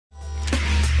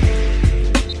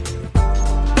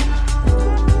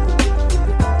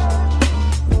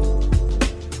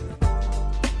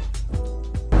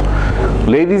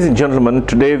Ladies and gentlemen,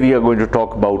 today we are going to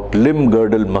talk about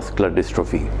limb-girdle muscular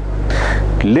dystrophy.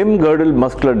 Limb-girdle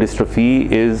muscular dystrophy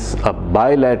is a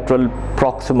bilateral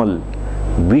proximal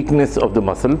weakness of the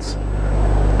muscles,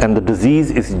 and the disease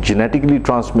is genetically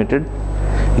transmitted.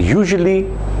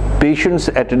 Usually patients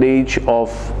at an age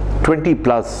of 20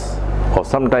 plus, or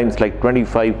sometimes like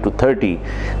 25 to 30,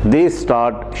 they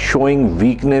start showing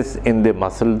weakness in their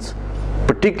muscles,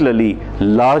 particularly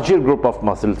larger group of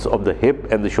muscles of the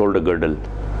hip and the shoulder girdle.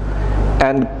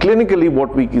 And clinically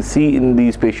what we can see in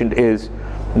these patients is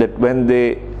that when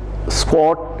they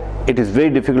squat, it is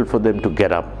very difficult for them to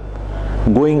get up.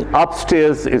 Going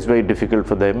upstairs is very difficult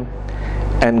for them,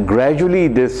 and gradually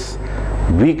this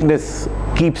weakness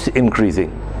keeps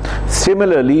increasing.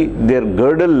 Similarly, their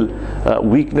girdle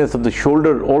weakness of the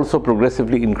shoulder also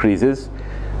progressively increases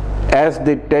as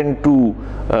they tend to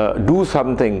do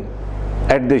something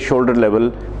at the shoulder level.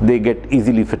 They get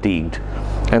easily fatigued,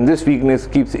 and this weakness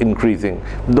keeps increasing.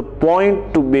 The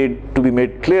point to be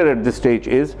made clear at this stage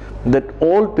is that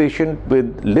all patients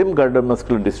with limb-girdle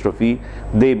muscular dystrophy,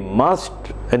 they must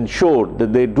ensure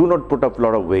that they do not put up a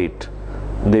lot of weight.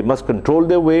 They must control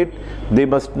their weight. They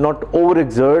must not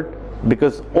overexert,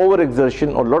 because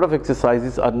overexertion or a lot of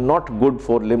exercises are not good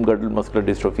for limb-girdle muscular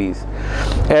dystrophies.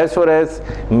 As far as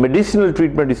medicinal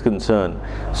treatment is concerned,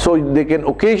 so they can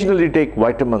occasionally take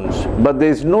vitamins, but there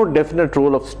is no definite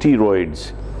role of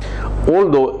steroids.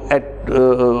 Although at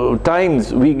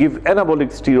times we give anabolic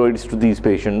steroids to these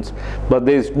patients, but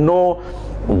there is no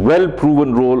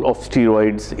well-proven role of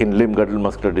steroids in limb-girdle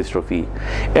muscular dystrophy.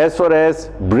 As far as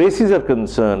braces are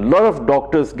concerned, a lot of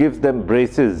doctors give them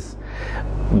braces.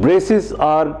 Braces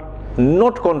are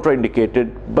not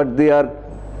contraindicated, but they are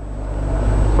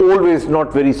always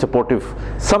not very supportive.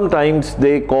 Sometimes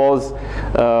they cause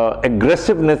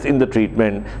aggressiveness in the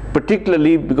treatment,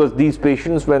 particularly because these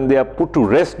patients, when they are put to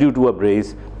rest due to a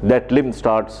brace, that limb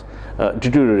starts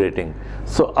deteriorating.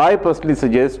 So I personally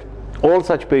suggest all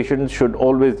such patients should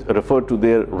always refer to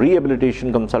their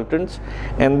rehabilitation consultants,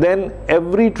 and then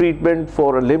every treatment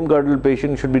for a limb-girdle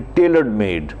patient should be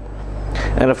tailor-made.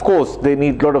 And of course, they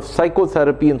need a lot of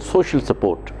psychotherapy and social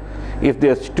support. If they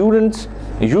are students,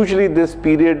 usually this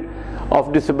period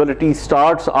of disability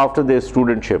starts after their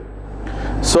studentship.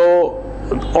 So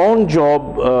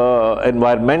on-job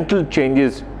environmental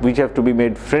changes which have to be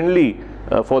made friendly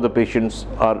for the patients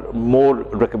are more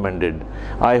recommended.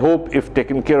 I hope if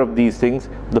taken care of these things,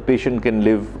 the patient can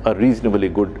live a reasonably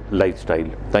good lifestyle.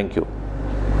 Thank you.